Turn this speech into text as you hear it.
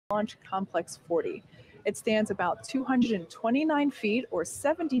Launch Complex 40. It stands about 229 feet or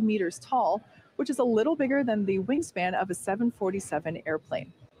 70 meters tall, which is a little bigger than the wingspan of a 747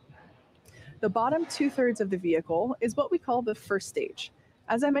 airplane. The bottom two-thirds of the vehicle is what we call the first stage.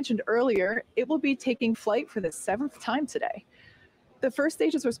 As I mentioned earlier, it will be taking flight for the 7th time today. The first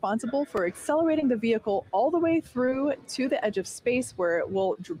stage is responsible for accelerating the vehicle all the way through to the edge of space, where it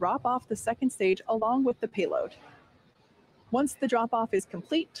will drop off the second stage along with the payload. Once the drop-off is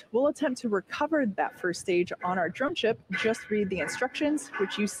complete, we'll attempt to recover that first stage on our drone ship. Just read the instructions,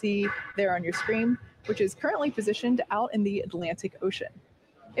 which you see there on your screen, which is currently positioned out in the Atlantic Ocean.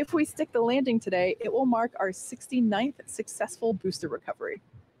 If we stick the landing today, it will mark our 69th successful booster recovery.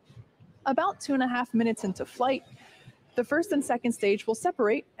 About 2.5 minutes into flight, the first and second stage will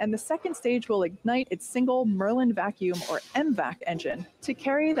separate, and the second stage will ignite its single Merlin vacuum or MVAC engine to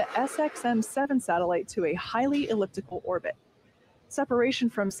carry the SXM7 satellite to a highly elliptical orbit. Separation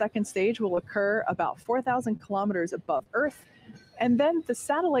from second stage will occur about 4,000 kilometers above Earth, and then the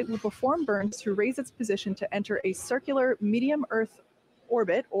satellite will perform burns to raise its position to enter a circular medium Earth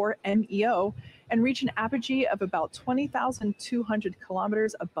orbit, or MEO, and reach an apogee of about 20,200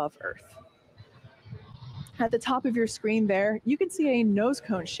 kilometers above Earth. At the top of your screen there, you can see a nose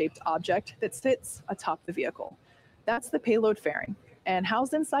cone-shaped object that sits atop the vehicle. That's the payload fairing, and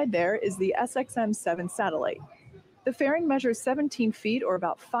housed inside there is the SXM7 satellite. The fairing measures 17 feet, or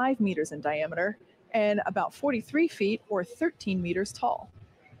about 5 meters in diameter, and about 43 feet, or 13 meters tall.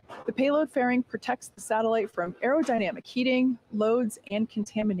 The payload fairing protects the satellite from aerodynamic heating, loads, and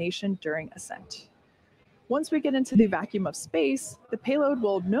contamination during ascent. Once we get into the vacuum of space, the payload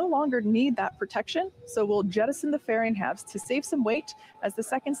will no longer need that protection, so we'll jettison the fairing halves to save some weight as the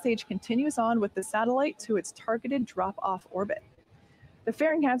second stage continues on with the satellite to its targeted drop-off orbit. The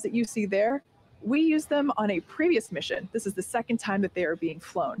fairing halves that you see there, we used them on a previous mission. This is the second time that they are being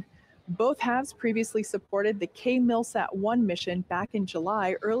flown. Both halves previously supported the K-MILSAT-1 mission back in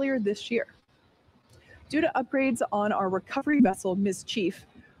July earlier this year. Due to upgrades on our recovery vessel, Ms. Chief,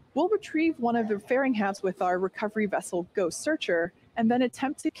 we'll retrieve one of the fairing halves with our recovery vessel, Ghost Searcher, and then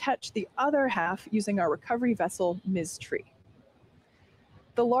attempt to catch the other half using our recovery vessel, Ms. Tree.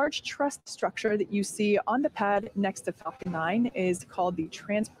 The large truss structure that you see on the pad next to Falcon 9 is called the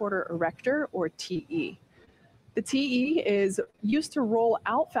Transporter Erector, or TE. The TE is used to roll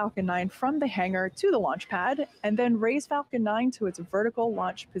out Falcon 9 from the hangar to the launch pad and then raise Falcon 9 to its vertical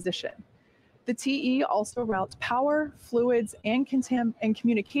launch position. The TE also routes power, fluids, and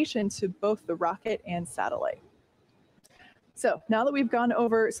communication to both the rocket and satellite. So now that we've gone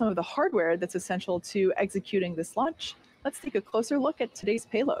over some of the hardware that's essential to executing this launch, let's take a closer look at today's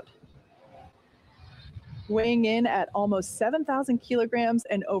payload. Weighing in at almost 7,000 kilograms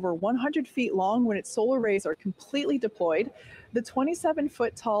and over 100 feet long when its solar arrays are completely deployed, the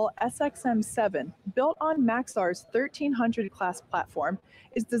 27-foot-tall SXM7, built on Maxar's 1300 class platform,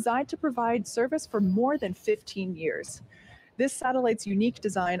 is designed to provide service for more than 15 years. This satellite's unique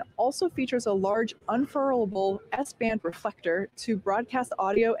design also features a large unfurlable S-band reflector to broadcast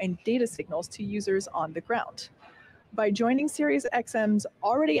audio and data signals to users on the ground. By joining SiriusXM's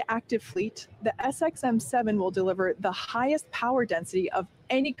already active fleet, the SXM7 will deliver the highest power density of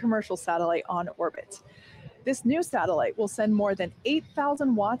any commercial satellite on orbit. This new satellite will send more than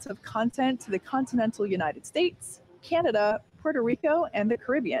 8,000 watts of content to the continental United States, Canada, Puerto Rico, and the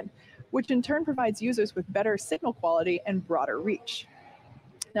Caribbean, which in turn provides users with better signal quality and broader reach.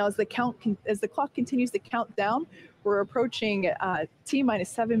 Now, as the clock continues to count down, we're approaching T-minus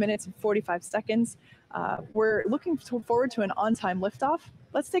 7 minutes and 45 seconds. We're looking forward to an on-time liftoff.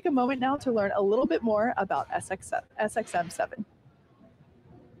 Let's take a moment now to learn a little bit more about SXM7.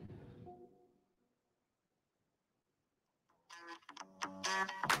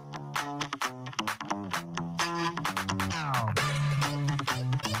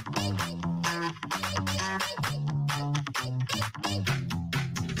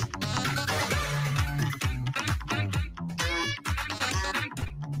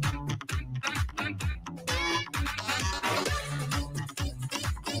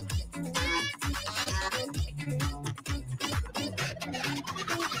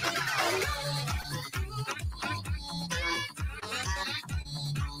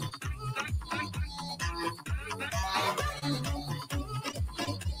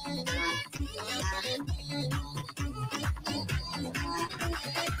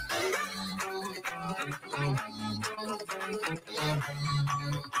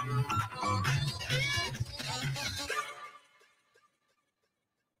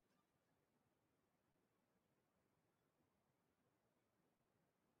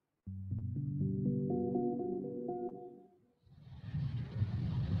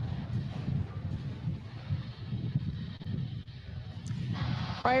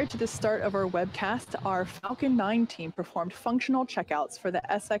 Prior to the start of our webcast, our Falcon 9 team performed functional checkouts for the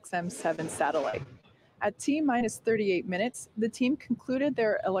SXM7 satellite. At T-minus 38 minutes, the team concluded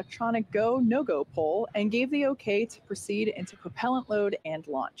their electronic go, no-go poll and gave the okay to proceed into propellant load and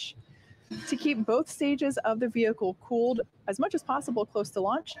launch. To keep both stages of the vehicle cooled as much as possible close to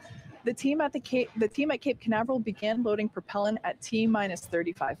launch, the team at Cape Canaveral began loading propellant at T-minus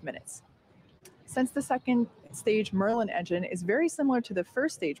 35 minutes. Since the second stage Merlin engine is very similar to the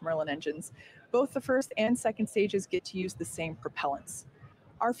first stage Merlin engines, both the first and second stages get to use the same propellants.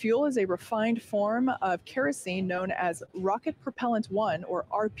 Our fuel is a refined form of kerosene known as Rocket Propellant 1, or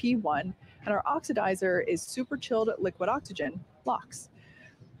RP1, and our oxidizer is super chilled liquid oxygen, LOX.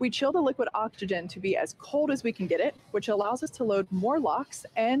 We chill the liquid oxygen to be as cold as we can get it, which allows us to load more LOX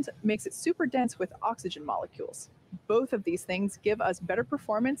and makes it super dense with oxygen molecules. Both of these things give us better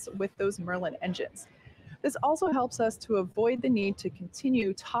performance with those Merlin engines. This also helps us to avoid the need to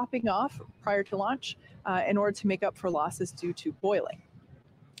continue topping off prior to launch in order to make up for losses due to boiling.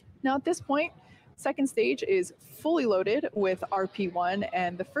 Now at this point, second stage is fully loaded with RP1,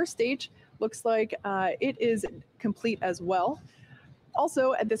 and the first stage looks like it is complete as well.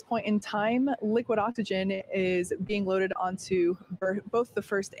 Also, at this point in time, liquid oxygen is being loaded onto both the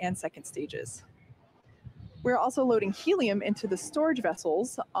first and second stages. We're also loading helium into the storage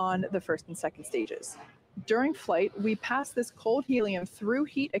vessels on the first and second stages. During flight, we pass this cold helium through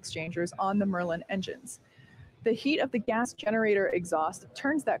heat exchangers on the Merlin engines. The heat of the gas generator exhaust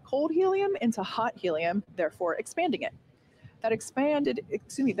turns that cold helium into hot helium, therefore expanding it. That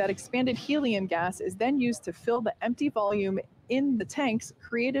expanded helium gas is then used to fill the empty volume in the tanks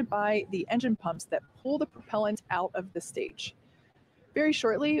created by the engine pumps that pull the propellant out of the stage. Very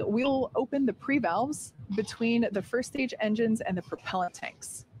shortly, we'll open the pre-valves between the first stage engines and the propellant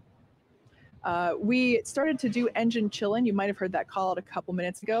tanks. We started to do engine chilling. You might have heard that call out a couple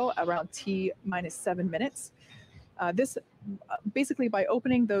minutes ago, around T-minus 7 minutes. Basically, by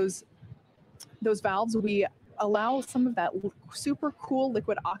opening those valves, we allow some of that super cool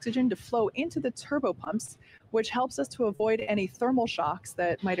liquid oxygen to flow into the turbo pumps, which helps us to avoid any thermal shocks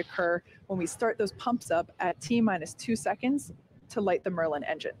that might occur when we start those pumps up at T-minus 2 seconds to light the Merlin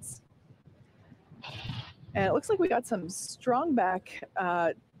engines. And it looks like we got some strong back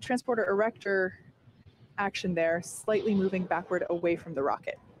transporter erector action there, slightly moving backward away from the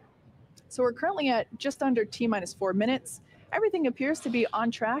rocket. So we're currently at just under T-minus 4 minutes. Everything appears to be on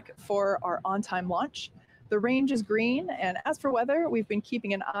track for our on-time launch. The range is green, and as for weather, we've been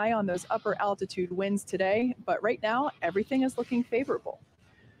keeping an eye on those upper altitude winds today, but right now, everything is looking favorable.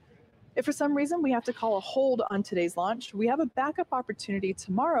 If for some reason we have to call a hold on today's launch, we have a backup opportunity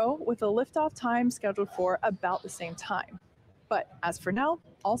tomorrow with a liftoff time scheduled for about the same time. But as for now,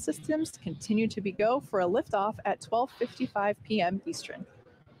 all systems continue to be go for a liftoff at 12:55 p.m. Eastern.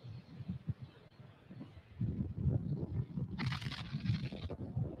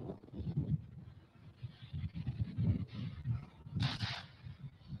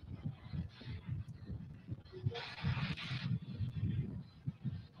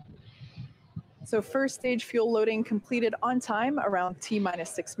 So first stage fuel loading completed on time around T-minus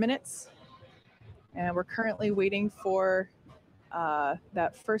 6 minutes. And we're currently waiting for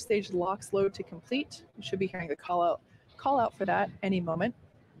that first stage LOX load to complete. We should be hearing the call out for that any moment.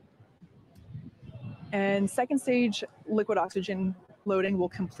 And second stage liquid oxygen loading will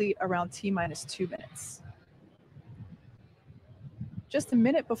complete around T-minus 2 minutes. Just a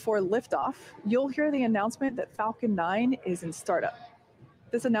minute before liftoff, you'll hear the announcement that Falcon 9 is in startup.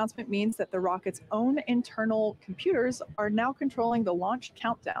 This announcement means that the rocket's own internal computers are now controlling the launch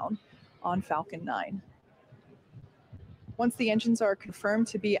countdown on Falcon 9. Once the engines are confirmed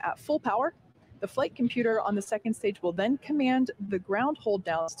to be at full power, the flight computer on the second stage will then command the ground hold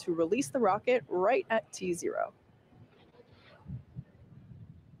downs to release the rocket right at T0.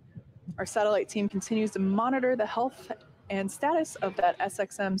 Our satellite team continues to monitor the health and status of that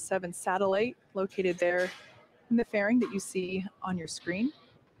SXM7 satellite located there in the fairing that you see on your screen.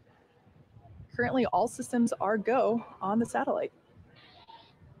 Currently, all systems are go on the satellite.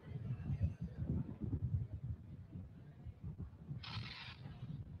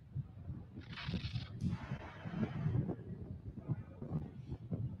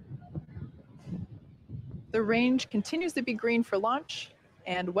 The range continues to be green for launch,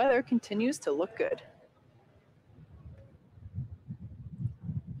 and weather continues to look good.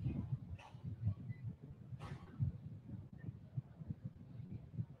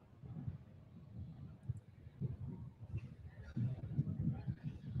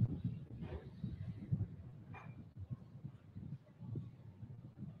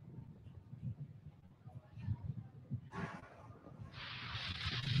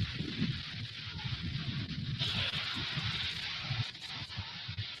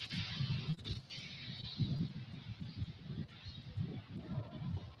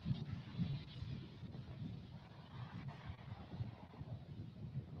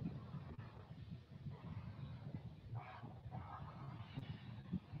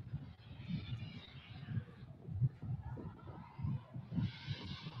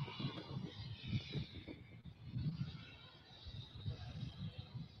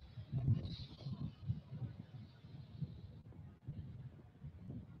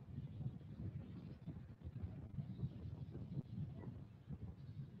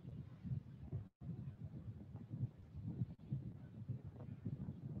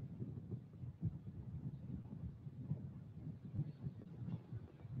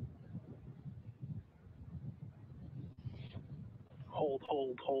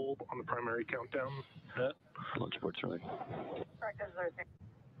 hold on the primary countdown. Launch abort shortly.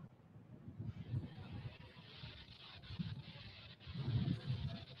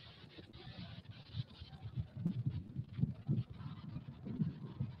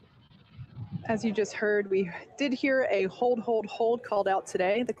 As you just heard, we did hear a hold called out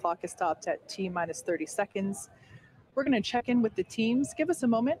today. The clock is stopped at T minus 30 seconds. We're going to check in with the teams. Give us a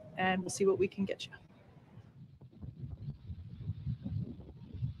moment and we'll see what we can get you.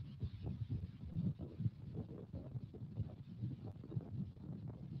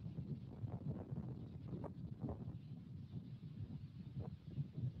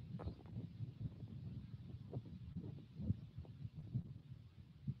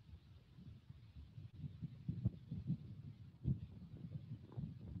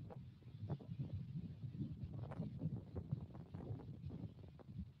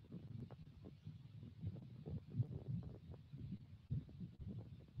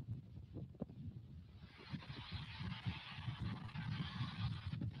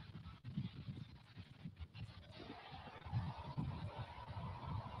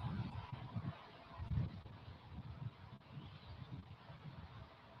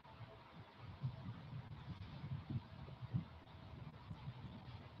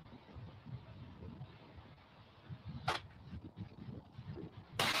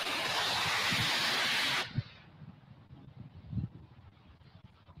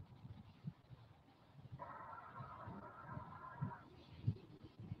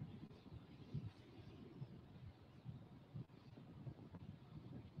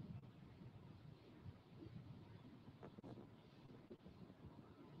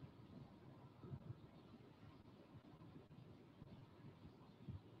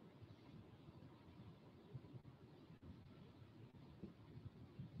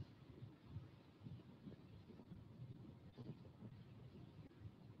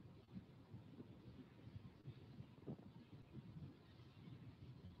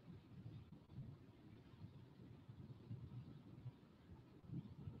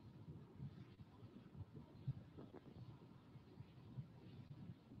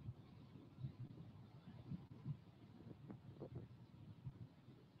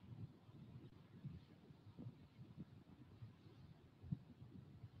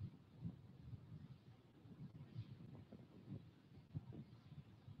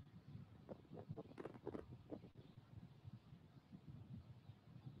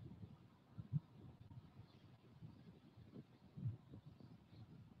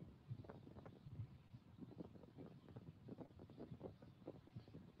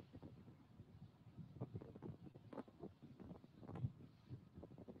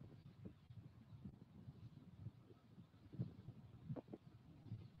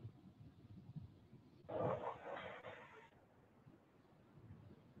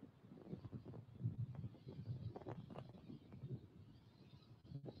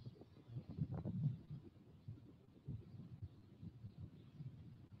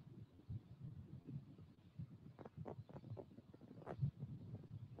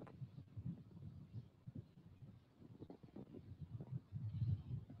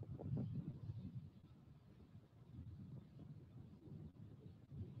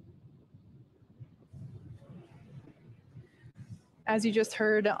 As you just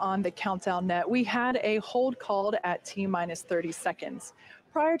heard on the countdown net, we had a hold called at T minus 30 seconds.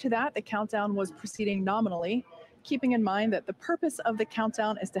 Prior to that, the countdown was proceeding nominally, keeping in mind that the purpose of the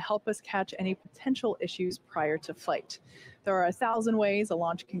countdown is to help us catch any potential issues prior to flight. There are 1,000 ways a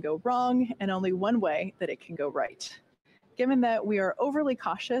launch can go wrong and only one way that it can go right. Given that we are overly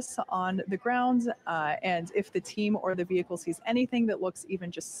cautious on the ground, and if the team or the vehicle sees anything that looks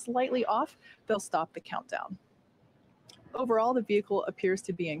even just slightly off, they'll stop the countdown. Overall, the vehicle appears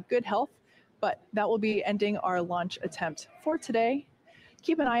to be in good health, but that will be ending our launch attempt for today.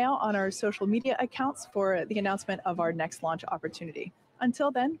 Keep an eye out on our social media accounts for the announcement of our next launch opportunity. Until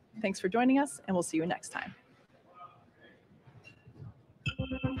then, thanks for joining us, and we'll see you next time.